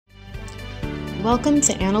Welcome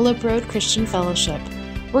to Antelope Road Christian Fellowship.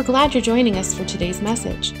 We're glad you're joining us for today's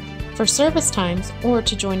message. For service times or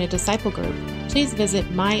to join a disciple group, please visit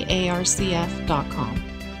myarcf.com.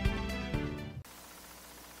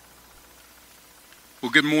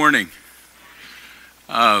 Well, good morning.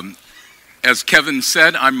 As Kevin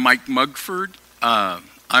said, I'm Mike Mugford.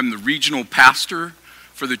 I'm the regional pastor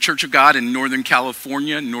for the Church of God in Northern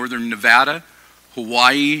California, Northern Nevada,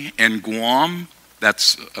 Hawaii, and Guam.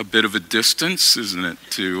 That's a bit of a distance, isn't it,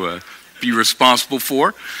 to be responsible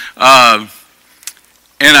for? And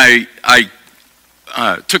I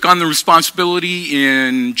took on the responsibility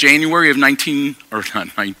in January of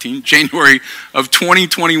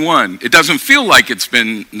 2021. It doesn't feel like it's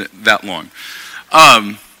been that long.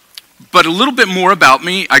 But a little bit more about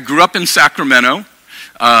me. I grew up in Sacramento.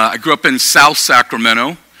 I grew up in South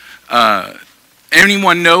Sacramento.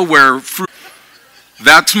 Anyone know where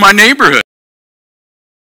that's my neighborhood.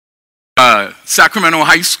 Sacramento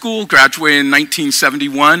High School, graduated in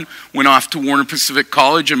 1971, went off to Warner Pacific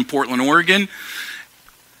College in Portland, Oregon.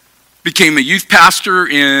 Became a youth pastor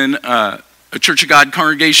in a Church of God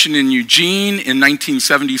congregation in Eugene in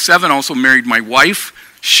 1977. Also married my wife,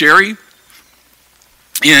 Sherry.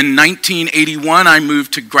 In 1981, I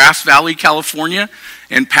moved to Grass Valley, California,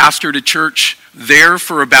 and pastored a church there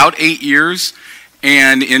for about 8 years.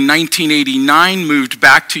 And in 1989, moved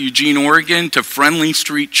back to Eugene, Oregon, to Friendly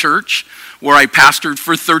Street Church, where I pastored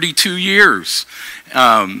for 32 years.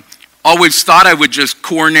 Always thought I would just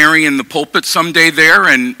coronary in the pulpit someday there,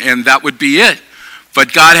 and that would be it.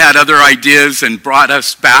 But God had other ideas and brought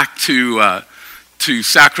us back to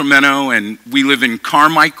Sacramento, and we live in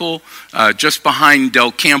Carmichael, just behind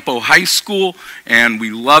Del Campo High School, and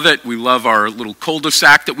we love it. We love our little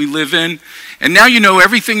cul-de-sac that we live in. And now you know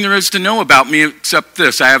everything there is to know about me except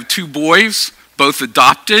this. I have 2 boys, both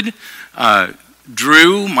adopted.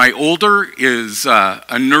 Drew, my older, is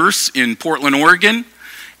a nurse in Portland, Oregon,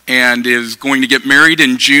 and is going to get married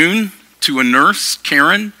in June to a nurse,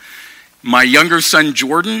 Karen. My younger son,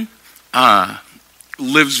 Jordan,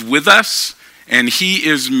 lives with us, and he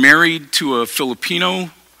is married to a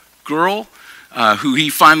Filipino girl who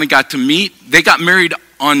he finally got to meet. They got married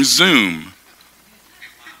on Zoom.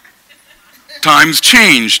 Times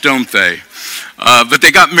change, don't they? But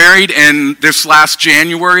they got married, and this last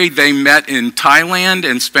January, they met in Thailand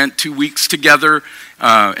and spent 2 weeks together.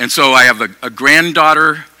 And so I have a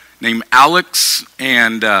granddaughter named Alex,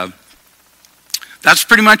 and that's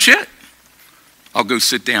pretty much it. I'll go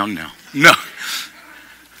sit down now. No.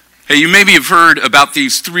 Hey, you maybe have heard about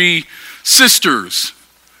these 3 sisters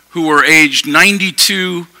who were aged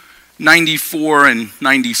 92, 94, and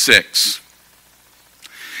 96.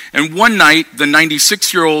 And one night, the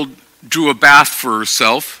 96-year-old drew a bath for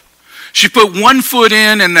herself. She put one foot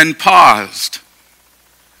in and then paused.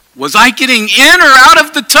 "Was I getting in or out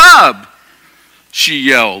of the tub?" she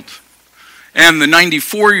yelled. And the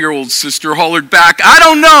 94-year-old sister hollered back, "I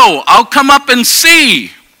don't know. I'll come up and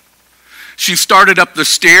see." She started up the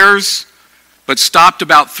stairs, but stopped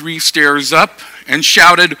about 3 stairs up and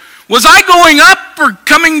shouted, "Was I going up or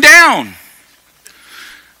coming down?"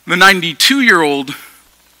 The 92-year-old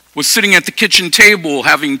was sitting at the kitchen table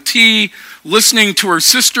having tea, listening to her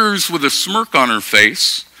sisters with a smirk on her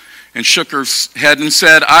face, and shook her head and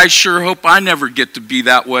said, "I sure hope I never get to be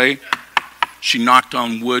that way." She knocked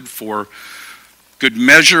on wood for good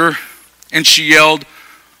measure, and she yelled,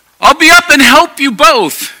 "I'll be up and help you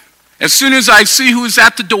both as soon as I see who's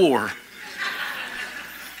at the door."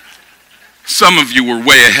 Some of you were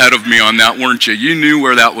way ahead of me on that, weren't you? You knew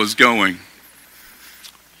where that was going.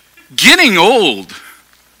 Getting old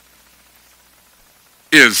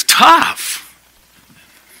is tough,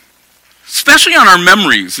 especially on our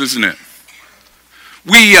memories, isn't it?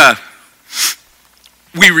 We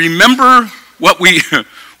remember what we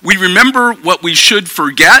remember what we should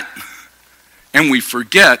forget, and we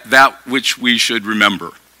forget that which we should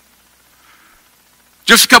remember.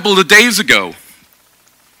 Just a couple of days ago,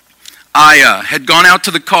 I had gone out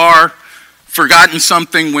to the car, forgotten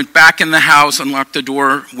something, went back in the house, unlocked the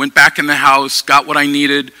door, went back in the house, got what I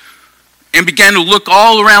needed, and began to look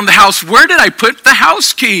all around the house. Where did I put the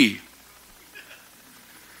house key?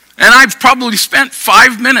 And I've probably spent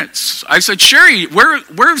 5 minutes. I said, "Sherry,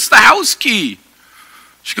 where's the house key?"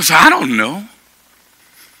 She goes, "I don't know."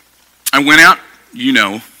 I went out,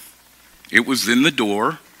 it was in the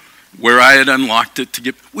door where I had unlocked it to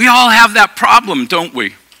get. We all have that problem, don't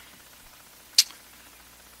we?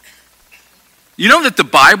 You know that the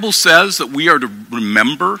Bible says that we are to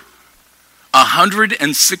remember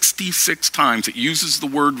 166 times. It uses the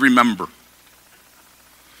word remember.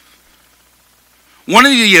 One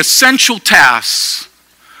of the essential tasks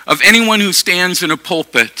of anyone who stands in a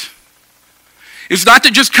pulpit is not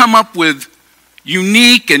to just come up with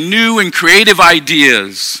unique and new and creative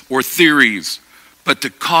ideas or theories, but to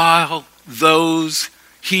call those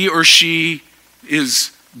he or she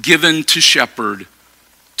is given to shepherd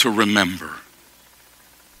to remember.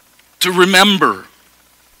 To remember.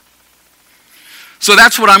 So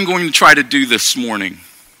that's what I'm going to try to do this morning.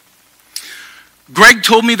 Greg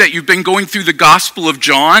told me that you've been going through the Gospel of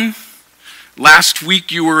John. Last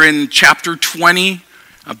week you were in chapter 20,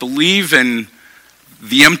 I believe, in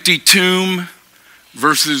the empty tomb,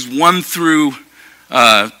 verses 1 through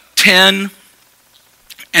 10.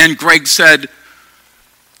 And Greg said,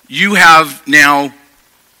 you have now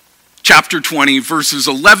chapter 20, verses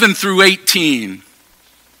 11 through 18.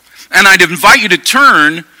 And I'd invite you to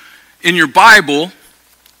turn in your Bible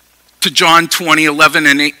to John 20, 11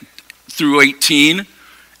 and 8 through 18.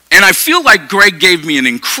 And I feel like Greg gave me an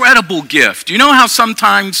incredible gift. You know how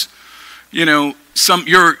sometimes,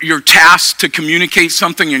 you're tasked to communicate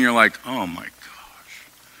something and you're like, oh my gosh,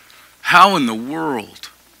 how in the world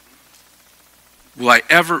will I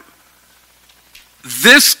ever...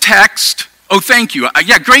 This text, oh, thank you.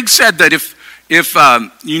 Yeah, Greg said that if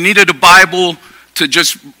you needed a Bible to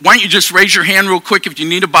why don't you just raise your hand real quick if you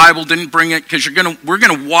need a Bible, didn't bring it, because we're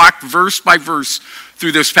gonna walk verse by verse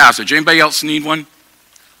through this passage. Anybody else need one?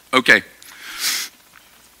 Okay.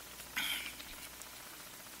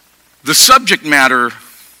 The subject matter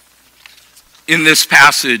in this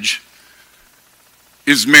passage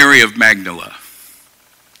is Mary of Magdala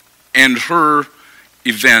and her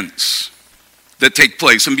events that take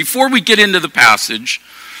place. And before we get into the passage,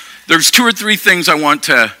 there's 2 or 3 things I want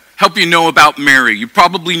to help you know about Mary. You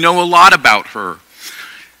probably know a lot about her.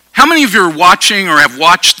 How many of you are watching or have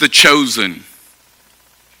watched The Chosen?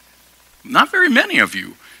 Not very many of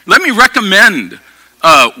you. Let me recommend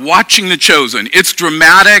watching The Chosen. It's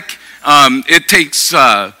dramatic. It takes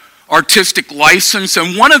artistic license.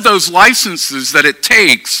 And one of those licenses that it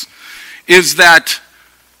takes is that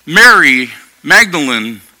Mary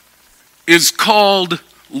Magdalene is called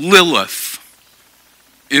Lilith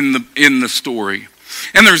in the story.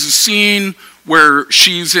 And there's a scene where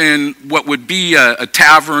she's in what would be a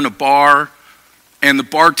tavern, a bar, and the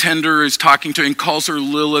bartender is talking to her and calls her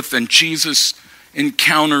Lilith, and Jesus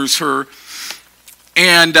encounters her.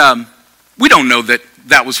 And we don't know that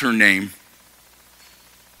that was her name.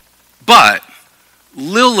 But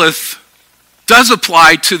Lilith does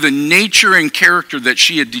apply to the nature and character that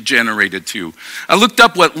she had degenerated to. I looked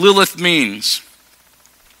up what Lilith means.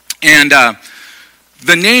 And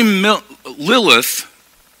the name Lilith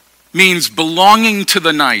means belonging to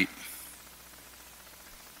the night.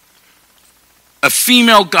 A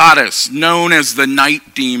female goddess known as the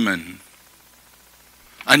night demon.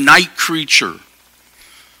 A night creature.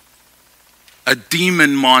 A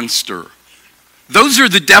demon monster. Those are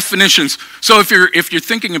the definitions. So if you're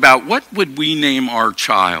thinking about what would we name our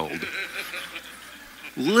child,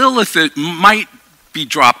 Lilith, it might be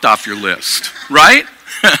dropped off your list, right?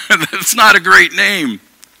 That's not a great name.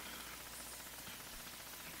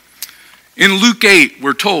 In Luke 8,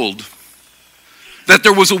 we're told that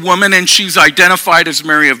there was a woman, and she's identified as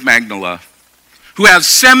Mary of Magdala, who has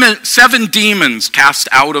 7 demons cast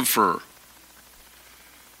out of her.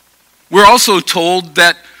 We're also told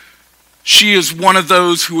that she is one of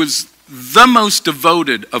those who is the most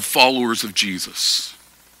devoted of followers of Jesus.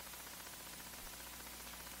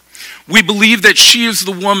 We believe that she is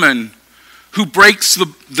the woman who breaks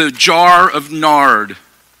the jar of nard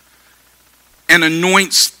and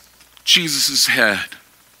anoints Jesus' head.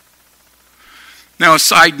 Now, a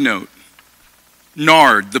side note,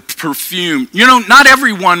 nard, the perfume. Not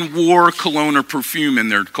everyone wore cologne or perfume in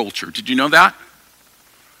their culture. Did you know that?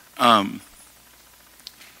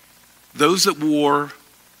 Those that wore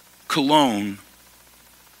cologne,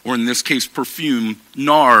 or in this case perfume,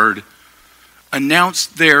 nard,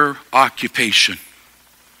 announced their occupation.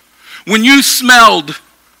 When you smelled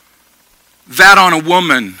that on a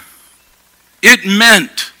woman, it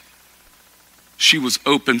meant she was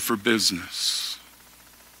open for business.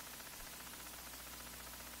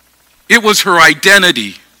 It was her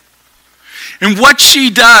identity. And what she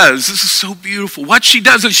does, this is so beautiful, what she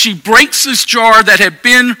does is she breaks this jar that had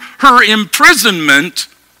been her imprisonment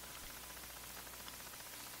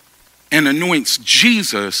and anoints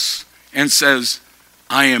Jesus and says,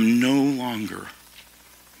 I am no longer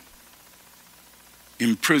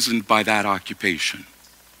imprisoned by that occupation.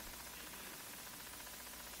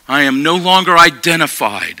 I am no longer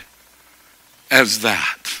identified as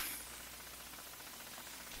that.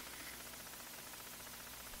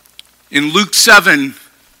 In Luke 7,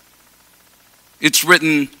 it's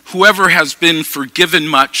written, whoever has been forgiven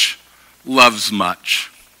much loves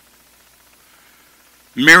much.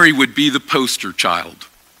 Mary would be the poster child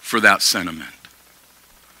for that sentiment.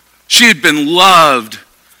 She had been loved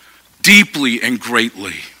deeply and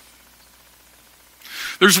greatly.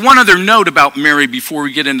 There's one other note about Mary before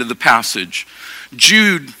we get into the passage.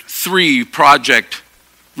 Jude 3 Project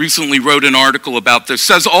recently wrote an article about this. It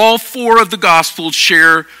says all four of the Gospels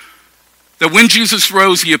share that when Jesus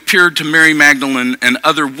rose, he appeared to Mary Magdalene and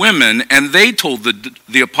other women, and they told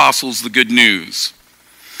the apostles the good news.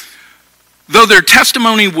 Though their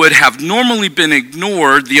testimony would have normally been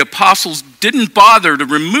ignored, the apostles didn't bother to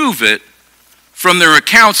remove it from their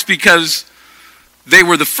accounts because they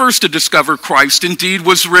were the first to discover Christ indeed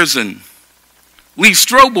was risen. Lee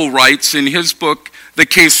Strobel writes in his book, The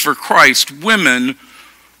Case for Christ, women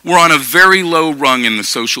were on a very low rung in the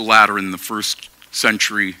social ladder in the first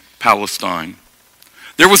century Palestine.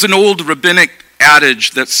 There was an old rabbinic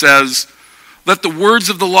adage that says, let the words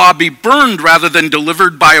of the law be burned rather than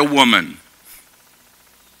delivered by a woman.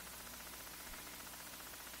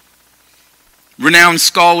 Renowned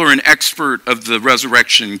scholar and expert of the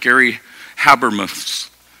resurrection, Gary Habermas,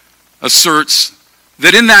 asserts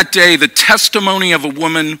that in that day, the testimony of a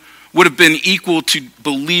woman would have been equal to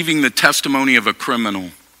believing the testimony of a criminal.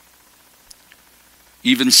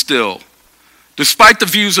 Even still, despite the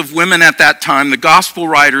views of women at that time, the gospel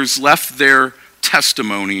writers left their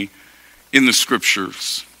testimony in the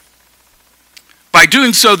scriptures. By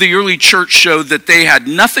doing so, the early church showed that they had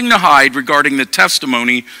nothing to hide regarding the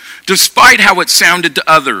testimony, despite how it sounded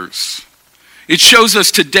to others. It shows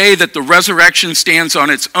us today that the resurrection stands on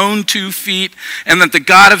its own 2 feet and that the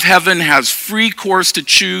God of heaven has free course to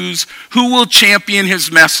choose who will champion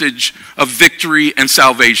his message of victory and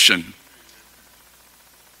salvation.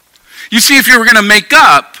 You see, if you were going to make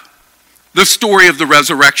up the story of the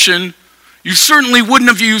resurrection, you certainly wouldn't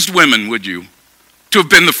have used women, would you, to have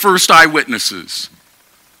been the first eyewitnesses.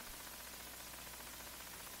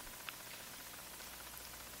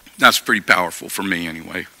 That's pretty powerful for me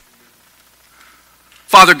anyway.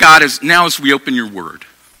 Father God, as we open your word,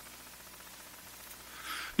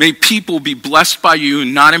 may people be blessed by you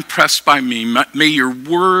and not impressed by me. May your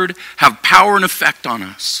word have power and effect on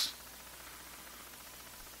us.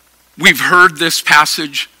 We've heard this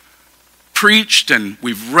passage preached and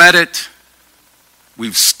we've read it.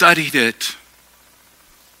 We've studied it.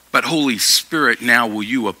 But Holy Spirit, now will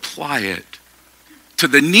you apply it to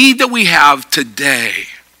the need that we have today?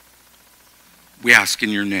 We ask in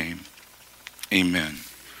your name. Amen.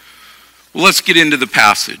 Well, let's get into the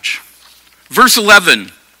passage. Verse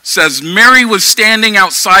 11 says, Mary was standing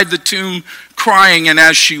outside the tomb crying, and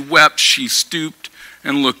as she wept, she stooped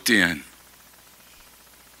and looked in.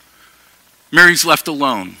 Mary's left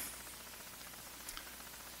alone.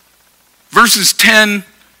 Verses 10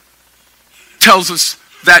 tells us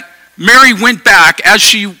that Mary went back as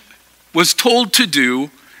she was told to do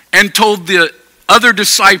and told the other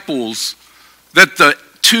disciples that the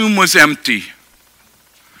tomb was empty.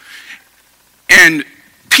 And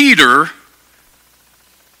Peter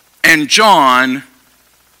and John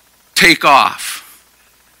take off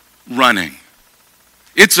running.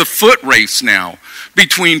 It's a foot race now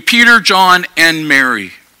between Peter, John, and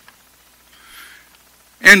Mary.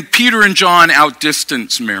 And Peter and John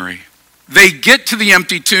outdistance Mary. They get to the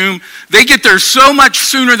empty tomb. They get there so much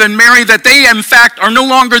sooner than Mary that they, in fact, are no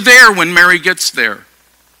longer there when Mary gets there.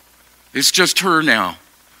 It's just her now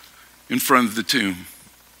in front of the tomb.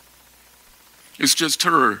 It's just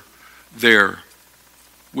her there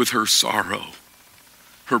with her sorrow,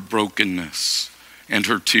 her brokenness, and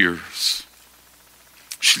her tears.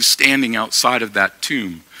 She's standing outside of that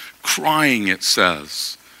tomb, crying, it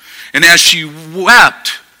says. And as she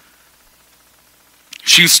wept,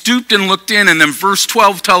 she stooped and looked in, and then verse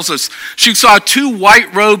 12 tells us she saw 2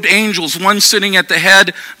 white-robed angels, one sitting at the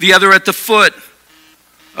head, the other at the foot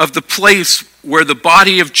of the place where the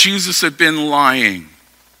body of Jesus had been lying.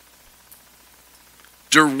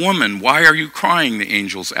 Dear woman, why are you crying? The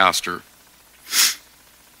angels asked her.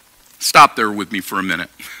 Stop there with me for a minute.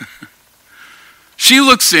 She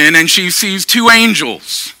looks in and she sees 2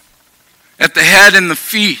 angels at the head and the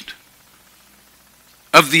feet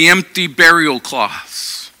of the empty burial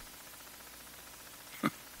cloths.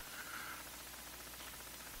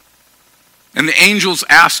 And the angels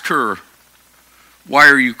ask her, why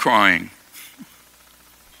are you crying?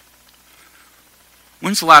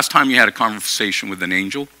 When's the last time you had a conversation with an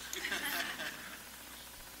angel?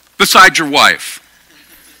 Besides your wife.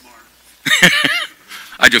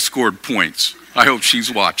 I just scored points. I hope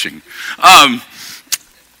she's watching.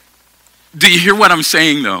 Do you hear what I'm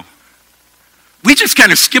saying, though? We just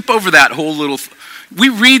kind of skip over that whole little, we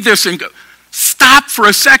read this and go, stop for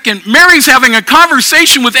a second. Mary's having a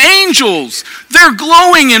conversation with angels. They're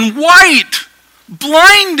glowing in white,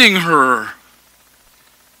 blinding her.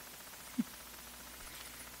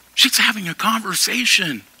 She's having a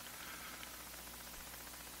conversation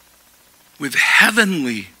with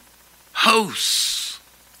heavenly hosts.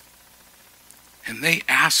 And they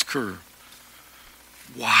ask her,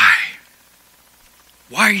 why?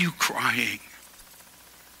 Why are you crying?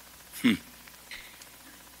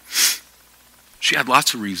 She had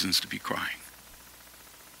lots of reasons to be crying.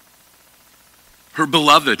 Her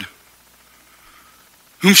beloved,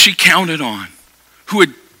 whom she counted on, who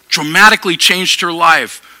had dramatically changed her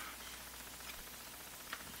life,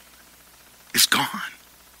 is gone.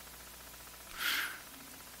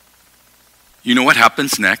 You know what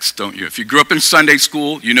happens next, don't you? If you grew up in Sunday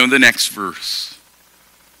school, you know the next verse.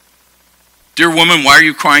 Dear woman, why are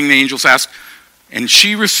you crying? The angels ask. And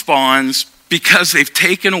she responds, because they've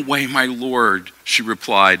taken away my Lord, she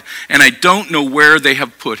replied, and I don't know where they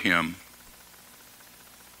have put him.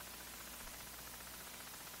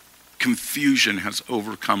 Confusion has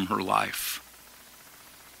overcome her life.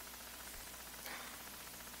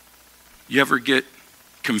 You ever get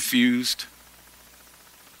confused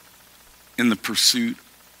in the pursuit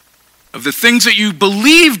of the things that you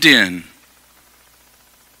believed in,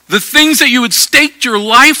 the things that you had staked your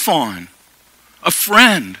life on? A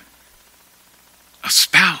friend, a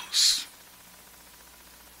spouse,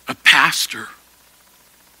 a pastor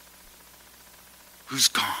who's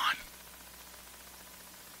gone.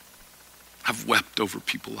 I've wept over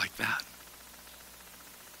people like that.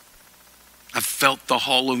 I've felt the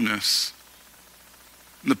hollowness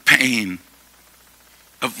and the pain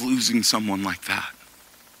of losing someone like that.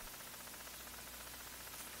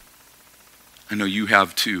 I know you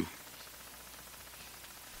have too.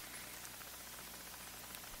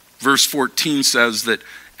 Verse 14 says that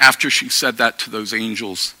after she said that to those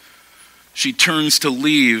angels, she turns to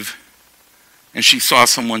leave and she saw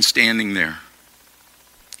someone standing there.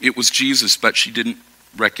 It was Jesus, but she didn't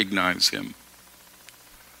recognize him.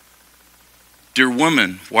 Dear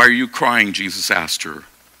woman, why are you crying? Jesus asked her.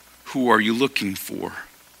 Who are you looking for?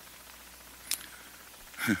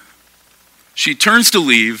 She turns to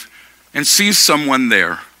leave and sees someone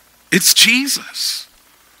there. It's Jesus.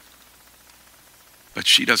 But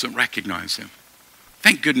she doesn't recognize him.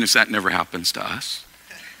 Thank goodness that never happens to us.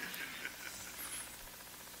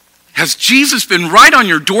 Has Jesus been right on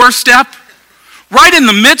your doorstep, right in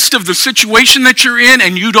the midst of the situation that you're in,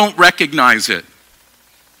 and you don't recognize it?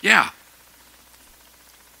 Yeah.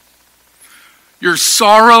 Your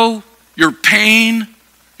sorrow, your pain,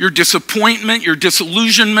 your disappointment, your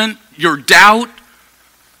disillusionment, your doubt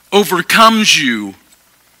overcomes you.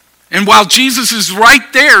 And while Jesus is right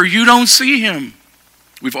there, you don't see him.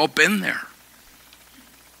 We've all been there.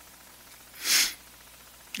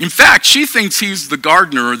 In fact, she thinks he's the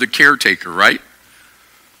gardener or the caretaker, right?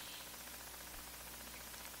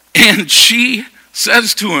 And she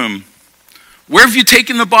says to him, where have you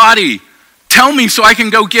taken the body? Tell me so I can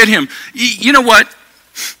go get him. You know what?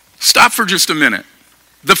 Stop for just a minute.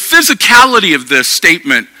 The physicality of this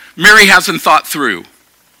statement, Mary hasn't thought through.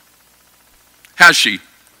 Has she?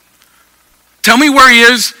 Tell me where he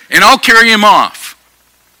is and I'll carry him off.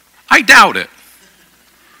 I doubt it.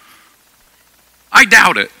 I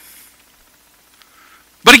doubt it.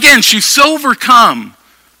 But again, she's so overcome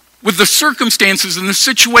with the circumstances and the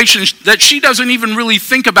situation that she doesn't even really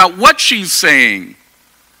think about what she's saying.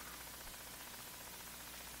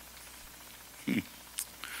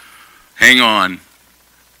 Hang on.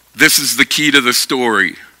 This is the key to the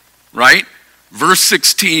story, right? Verse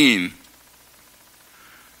 16.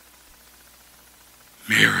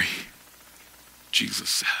 Mary, Jesus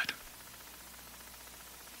said.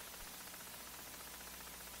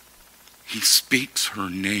 He speaks her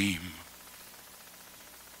name.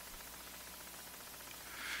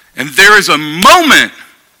 And there is a moment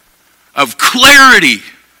of clarity,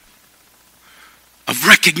 of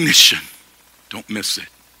recognition. Don't miss it.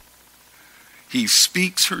 He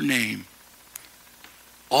speaks her name.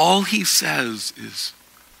 All he says is,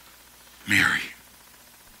 Mary.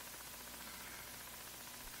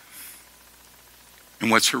 And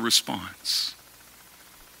what's her response?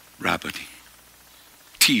 Rabboni,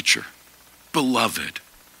 teacher, beloved.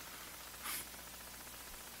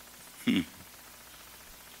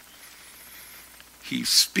 He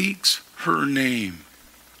speaks her name.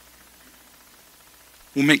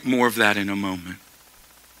 We'll make more of that in a moment.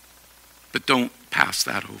 But don't pass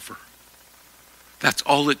that over. That's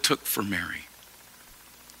all it took for Mary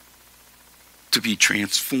to be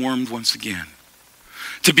transformed once again.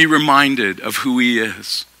 to be reminded of who he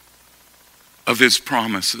is, of his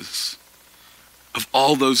promises, of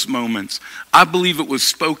all those moments. I believe it was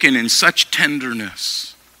spoken in such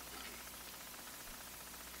tenderness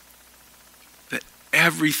that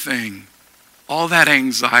everything, all that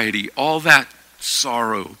anxiety, all that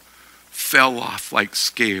sorrow fell off like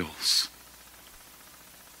scales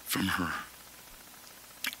from her.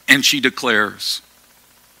 And she declares,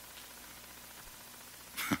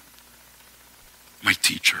 my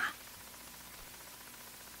teacher,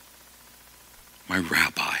 my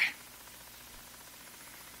rabbi.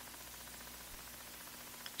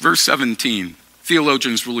 Verse 17,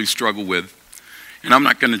 theologians really struggle with, and I'm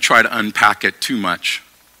not going to try to unpack it too much,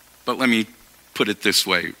 but let me put it this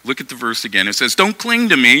way. Look at the verse again. It says, don't cling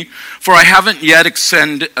to me, for I haven't yet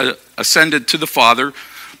ascended to the Father,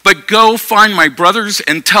 but go find my brothers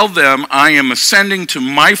and tell them I am ascending to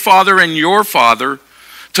my Father and your Father,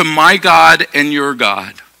 to my God and your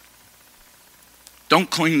God. Don't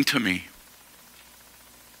cling to me.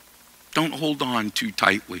 Don't hold on too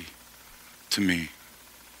tightly to me.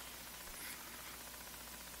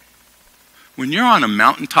 When you're on a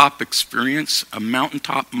mountaintop experience, a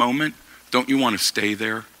mountaintop moment, don't you want to stay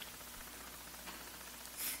there?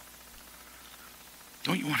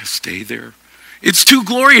 Don't you want to stay there? It's too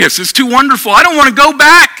glorious. It's too wonderful. I don't want to go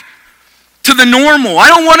back to the normal. I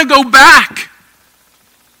don't want to go back.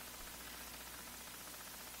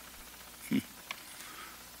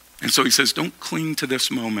 And so he says, don't cling to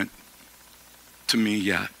this moment, to me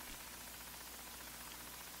yet.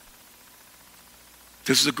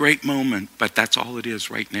 This is a great moment, but that's all it is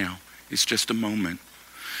right now. It's just a moment.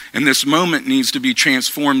 And this moment needs to be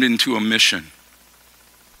transformed into a mission.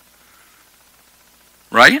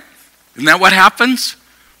 Right? Isn't that what happens?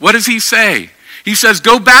 What does he say? He says,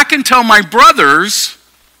 go back and tell my brothers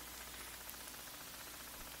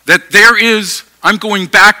that I'm going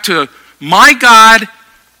back to my God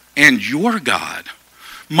and your God,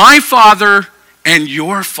 my Father and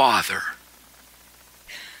your Father.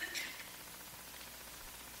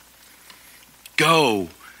 Go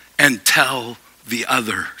and tell the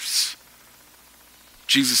others.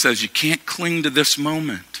 Jesus says you can't cling to this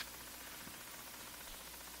moment.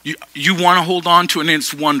 You want to hold on to it, and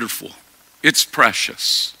it's wonderful. It's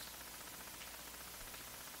precious.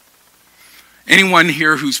 Anyone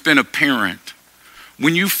here who's been a parent,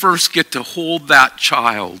 when you first get to hold that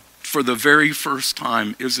child for the very first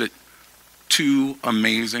time, is it too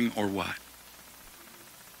amazing or what?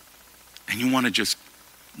 And you want to just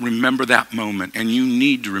remember that moment, and you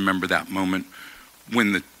need to remember that moment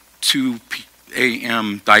when the 2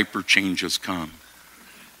 a.m. diaper changes come.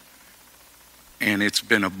 And it's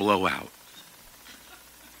been a blowout.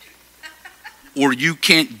 Or you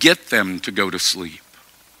can't get them to go to sleep.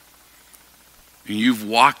 And you've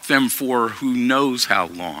walked them for who knows how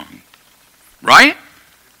long. Right?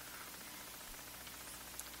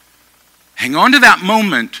 Hang on to that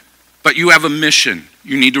moment, but you have a mission.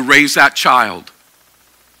 You need to raise that child.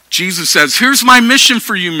 Jesus says, here's my mission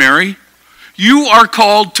for you, Mary. You are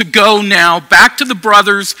called to go now back to the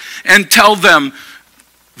brothers and tell them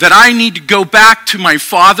that I need to go back to my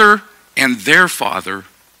Father and their Father,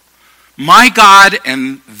 my God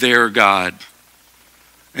and their God.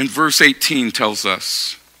 And verse 18 tells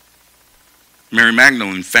us, Mary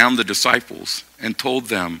Magdalene found the disciples and told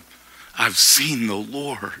them, I've seen the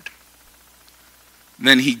Lord.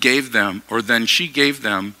 Then she gave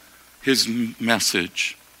them his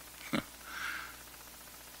message.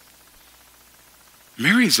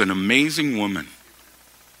 Mary's an amazing woman.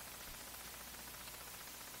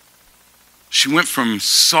 She went from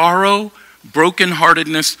sorrow,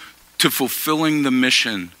 brokenheartedness, to fulfilling the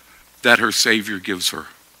mission that her Savior gives her.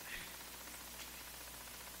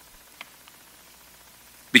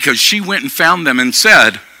 Because she went and found them and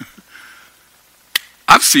said,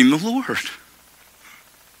 I've seen the Lord.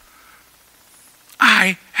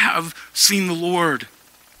 I have seen the Lord.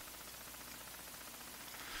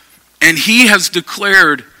 And he has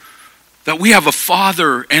declared that we have a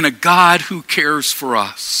Father and a God who cares for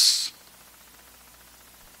us.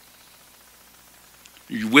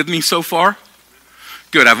 Are you with me so far?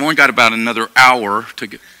 Good, I've only got about another hour to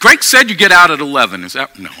get. Greg said you get out at 11. Is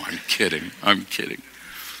that? No, I'm kidding.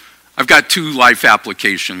 I've got 2 life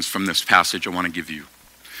applications from this passage I want to give you.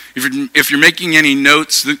 If you're making any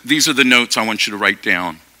notes, these are the notes I want you to write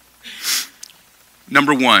down.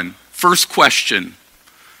 Number 1, first question.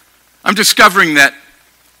 I'm discovering that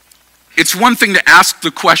it's one thing to ask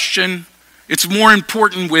the question. It's more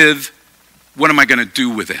important with, what am I going to do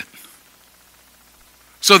with it?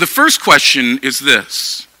 So the first question is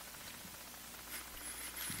this.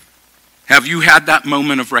 Have you had that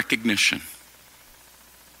moment of recognition?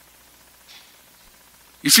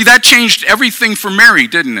 You see, that changed everything for Mary,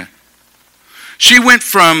 didn't it? She went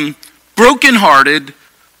from brokenhearted,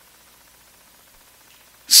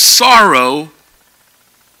 sorrow,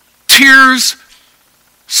 tears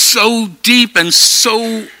so deep and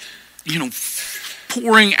so,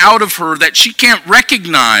 pouring out of her that she can't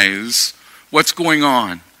recognize what's going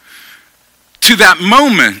on, to that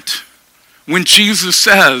moment when Jesus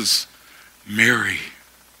says, Mary.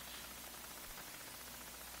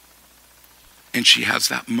 And she has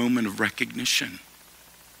that moment of recognition.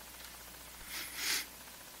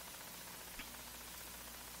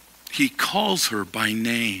 He calls her by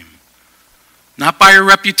name, not by her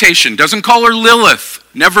reputation. Doesn't call her Lilith,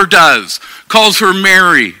 never does. Calls her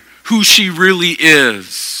Mary, who she really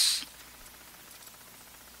is.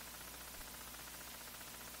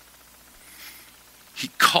 He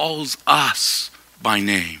calls us by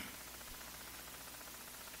name.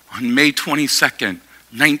 On May 22nd,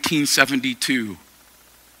 1972,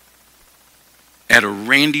 at a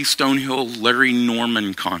Randy Stonehill, Larry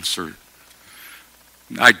Norman concert.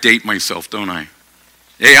 I date myself, don't I?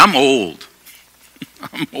 Hey, I'm old.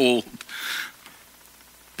 I'm old.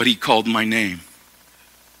 But he called my name.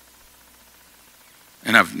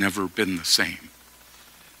 And I've never been the same.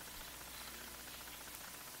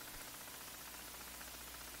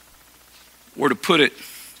 Or to put it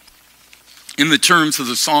in the terms of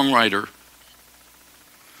the songwriter,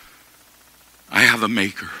 I have a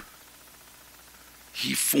maker.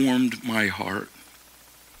 He formed my heart.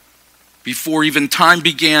 Before even time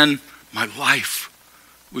began, my life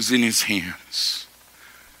was in his hands.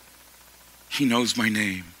 He knows my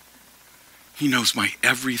name. He knows my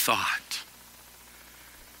every thought.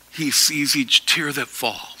 He sees each tear that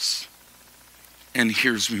falls and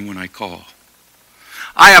hears me when I call.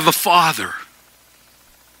 I have a Father.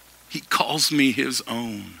 He calls me his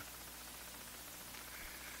own.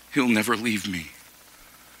 He'll never leave me,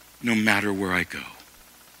 no matter where I go.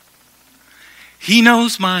 He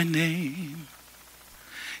knows my name.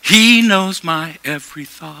 He knows my every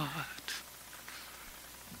thought.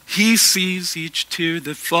 He sees each tear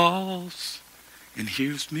that falls and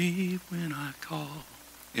hears me when I call.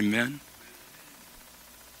 Amen.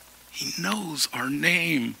 He knows our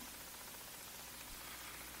name.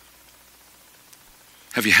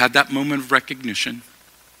 Have you had that moment of recognition?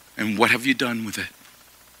 And what have you done with it?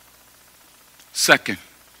 Second,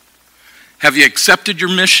 have you accepted your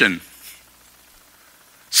mission?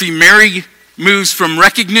 See, Mary moves from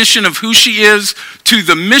recognition of who she is to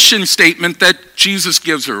the mission statement that Jesus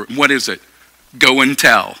gives her. What is it? Go and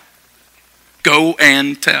tell. Go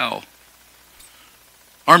and tell.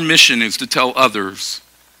 Our mission is to tell others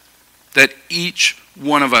that each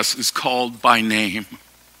one of us is called by name,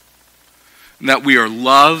 that we are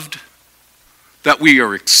loved, that we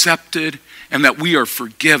are accepted, and that we are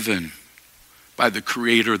forgiven by the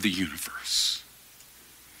Creator of the universe.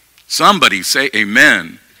 Somebody say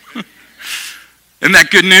amen. Isn't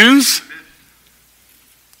that good news?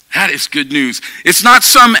 That is good news. It's not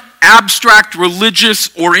some abstract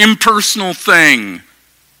religious or impersonal thing.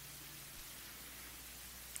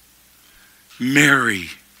 Mary,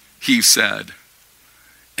 he said,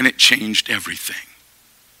 and it changed everything.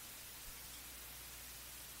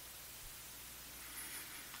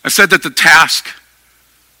 I said that the task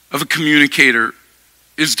of a communicator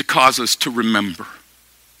is to cause us to remember.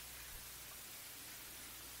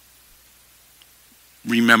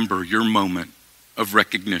 Remember your moment of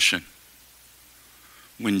recognition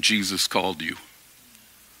when Jesus called you,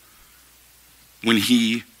 when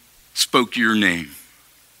he spoke your name.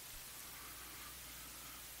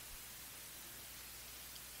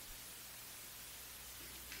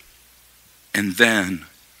 And then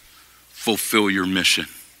fulfill your mission.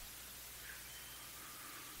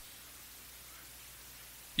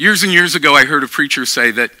 Years and years ago, I heard a preacher say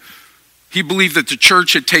that he believed that the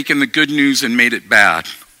church had taken the good news and made it bad.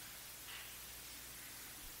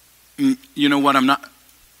 You know what? I'm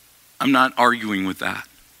not arguing with that.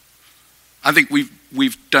 I think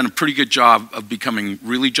we've done a pretty good job of becoming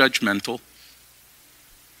really judgmental.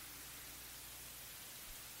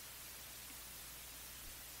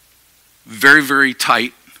 Very, very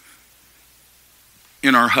tight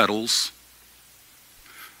in our huddles.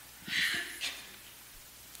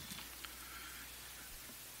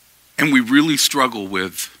 And we really struggle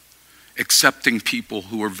with accepting people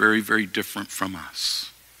who are very, very different from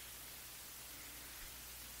us.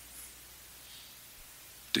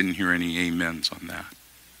 Didn't hear any amens on that.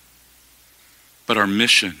 But our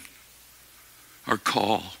mission, our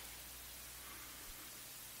call,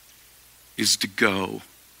 is to go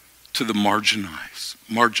to the marginalized,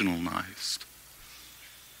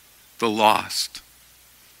 the lost,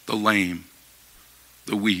 the lame, the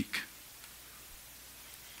the weak.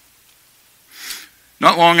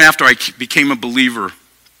 Not long after I became a believer,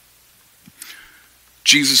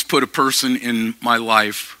 Jesus put a person in my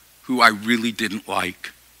life who I really didn't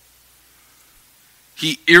like.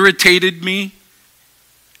 He irritated me,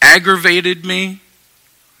 aggravated me,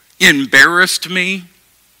 embarrassed me.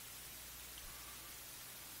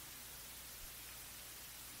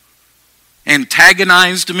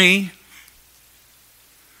 Antagonized me.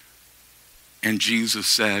 And Jesus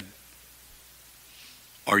said,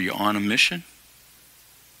 "Are you on a mission?"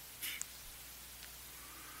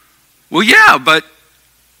 Well, yeah, but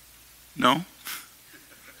no.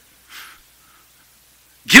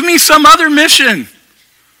 Give me some other mission.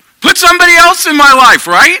 Put somebody else in my life,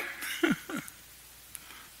 right?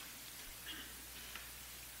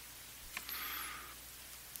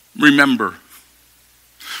 Remember,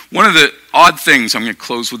 one of the odd things, I'm going to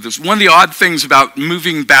close with this, one of the odd things about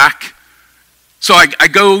moving back, so I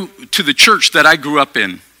go to the church that I grew up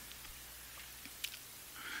in,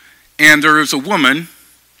 and there is a woman,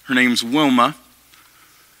 her name's Wilma,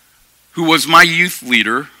 who was my youth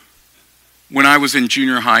leader when I was in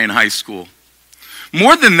junior high and high school.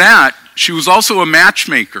 More than that, she was also a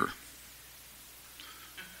matchmaker.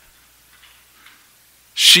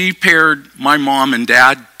 She paired my mom and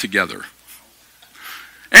dad together.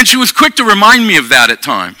 And she was quick to remind me of that at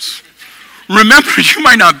times. Remember, you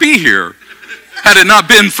might not be here had it not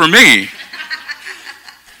been for me.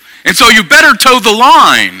 And so you better toe the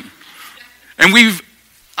line. And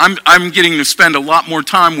I'm getting to spend a lot more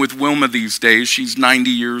time with Wilma these days. She's 90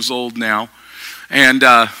 years old now. And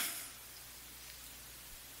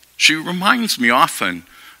she reminds me often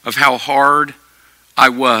of how hard I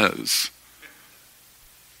was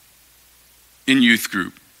in youth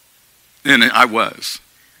group. And I was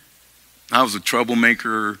a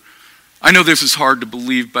troublemaker. I know this is hard to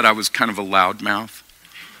believe, but I was kind of a loudmouth.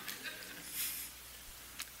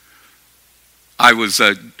 I was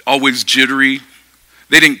always jittery.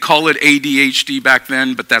 They didn't call it ADHD back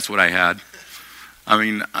then, but that's what I had. I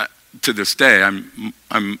mean, to this day,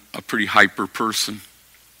 I'm a pretty hyper person.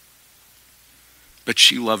 But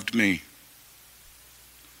she loved me.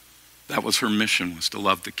 That was her mission, was to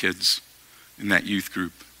love the kids in that youth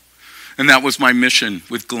group. And that was my mission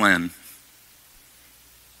with Glenn.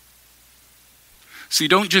 See,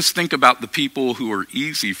 don't just think about the people who are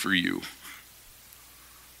easy for you.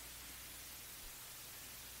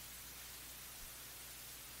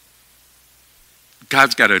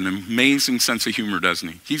 God's got an amazing sense of humor, doesn't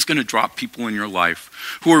he? He's going to drop people in your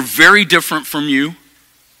life who are very different from you,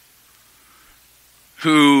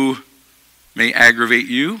 who may aggravate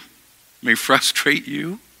you, may frustrate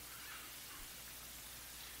you.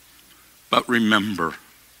 But remember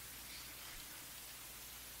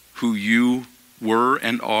who you were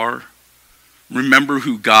and are. Remember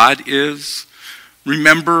who God is.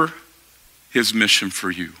 Remember his mission for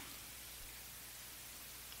you.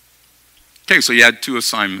 Okay, so you had 2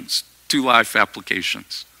 assignments, 2 life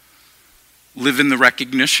applications. Live in the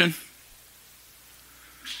recognition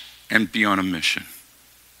and be on a mission.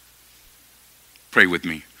 Pray with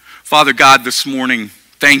me. Father God, this morning,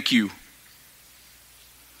 thank you.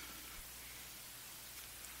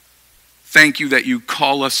 Thank you that you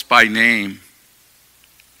call us by name.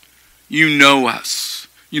 You know us.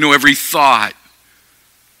 You know every thought.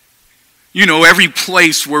 You know every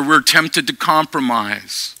place where we're tempted to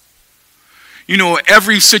compromise. You know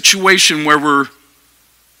every situation where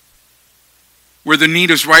the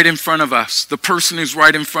need is right in front of us. The person is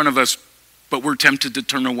right in front of us, but we're tempted to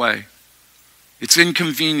turn away. It's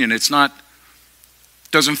inconvenient.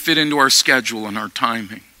 Doesn't fit into our schedule and our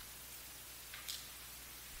timing.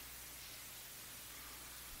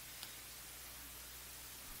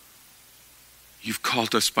 You've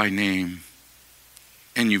called us by name,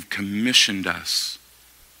 and you've commissioned us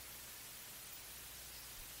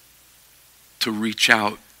to reach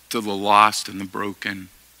out to the lost and the broken,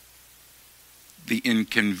 the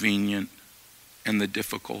inconvenient and the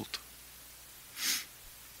difficult.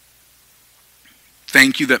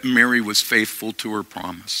 Thank you that Mary was faithful to her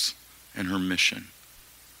promise and her mission.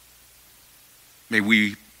 May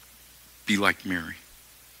we be like Mary.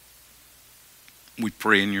 We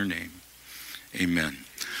pray in your name. Amen.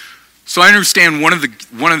 So I understand one of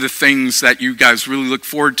the things that you guys really look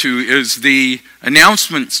forward to is the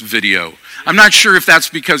announcements video. I'm not sure if that's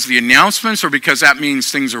because of the announcements or because that means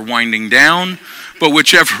things are winding down, but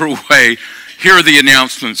whichever way, here are the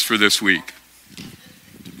announcements for this week.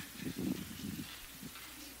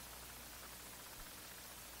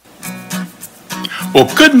 Well,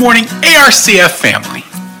 good morning, ARCF family.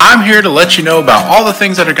 I'm here to let you know about all the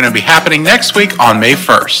things that are going to be happening next week on May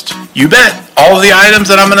 1st. You bet, all of the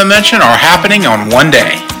items that I'm going to mention are happening on one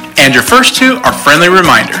day. And your first two are friendly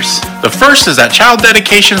reminders. The first is that child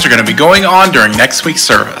dedications are going to be going on during next week's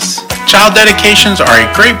service. Child dedications are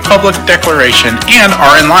a great public declaration and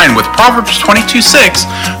are in line with Proverbs 22:6,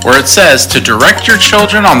 where it says to direct your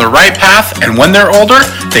children on the right path, and when they're older,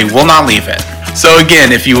 they will not leave it. So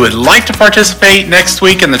again, if you would like to participate next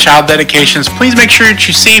week in the child dedications, please make sure that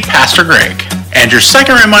you see Pastor Greg. And your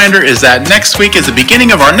second reminder is that next week is the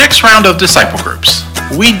beginning of our next round of disciple groups.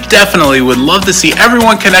 We definitely would love to see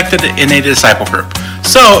everyone connected in a disciple group.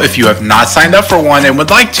 So if you have not signed up for one and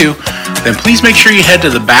would like to, then please make sure you head to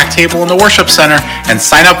the back table in the worship center and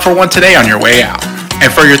sign up for one today on your way out. And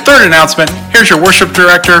for your third announcement, here's your worship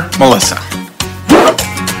director, Melissa.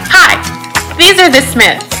 Hi, these are the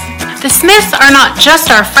Smiths. The Smiths are not just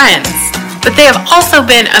our friends, but they have also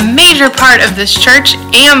been a major part of this church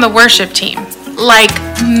and the worship team. Like,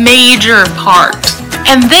 major part.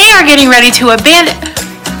 And they are getting ready to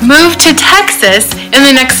move to Texas in the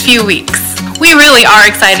next few weeks. We really are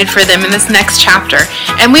excited for them in this next chapter,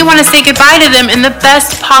 and we want to say goodbye to them in the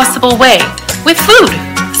best possible way, with food.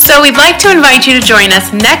 So we'd like to invite you to join us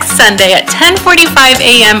next Sunday at 10:45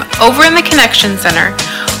 a.m. over in the Connection Center,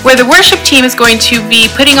 where the worship team is going to be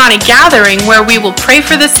putting on a gathering where we will pray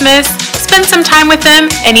for the Smiths, spend some time with them,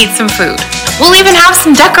 and eat some food. We'll even have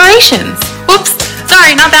some decorations. Whoops,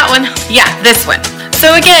 sorry, not that one. Yeah, this one.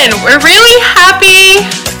 So again, we're really happy.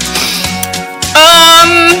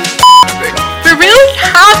 We're really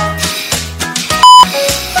happy.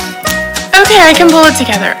 Okay, I can pull it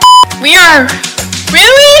together. We are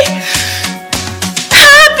really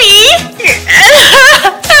happy.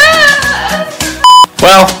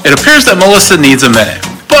 Well, it appears that Melissa needs a minute,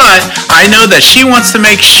 but I know that she wants to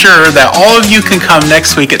make sure that all of you can come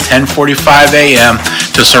next week at 10:45 a.m.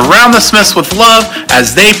 to surround the Smiths with love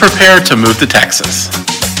as they prepare to move to Texas.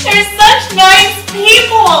 They're such nice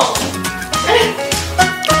people.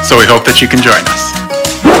 So we hope that you can join us.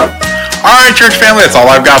 All right, church family, that's all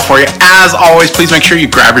I've got for you. As always, please make sure you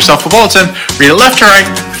grab yourself a bulletin, read it left to right,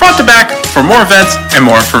 front to back for more events and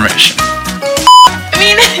more information. I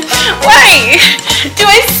mean, wait, do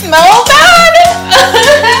I smell bad?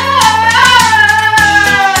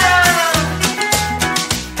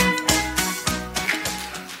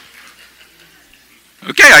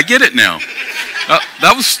 Okay, I get it now.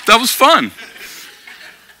 That was fun.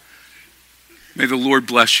 May the Lord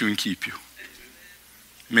bless you and keep you.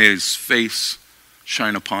 May his face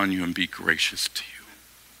shine upon you and be gracious to you.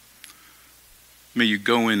 May you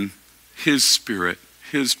go in his spirit,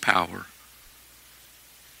 his power,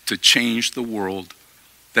 to change the world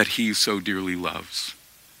that he so dearly loves.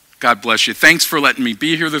 God bless you. Thanks for letting me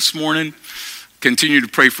be here this morning. Continue to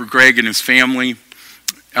pray for Greg and his family.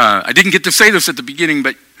 I didn't get to say this at the beginning,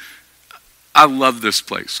 but I love this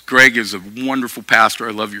place. Greg is a wonderful pastor.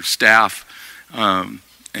 I love your staff.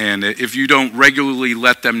 And if you don't regularly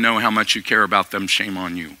let them know how much you care about them, shame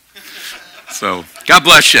on you. So God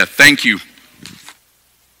bless you. Thank you.